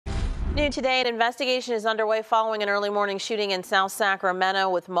New today, an investigation is underway following an early morning shooting in South Sacramento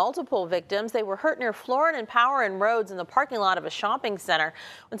with multiple victims. They were hurt near Florin and Power and Rhodes in the parking lot of a shopping center.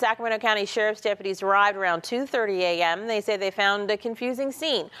 When Sacramento County Sheriff's deputies arrived around 2:30 a.m., they say they found a confusing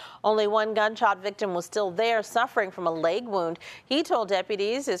scene. Only one gunshot victim was still there, suffering from a leg wound. He told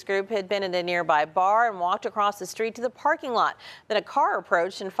deputies his group had been at a nearby bar and walked across the street to the parking lot. Then a car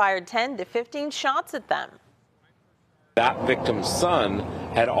approached and fired 10 to 15 shots at them. That victim's son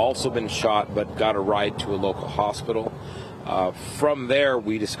had also been shot but got a ride to a local hospital. From there,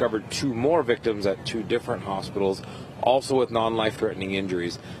 we discovered two more victims at two different hospitals, also with non-life-threatening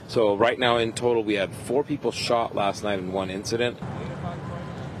injuries. So right now in total, we had 4 people shot last night in one incident.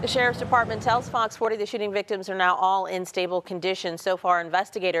 The Sheriff's Department tells Fox 40 the shooting victims are now all in stable condition. So far,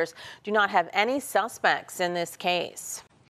 investigators do not have any suspects in this case.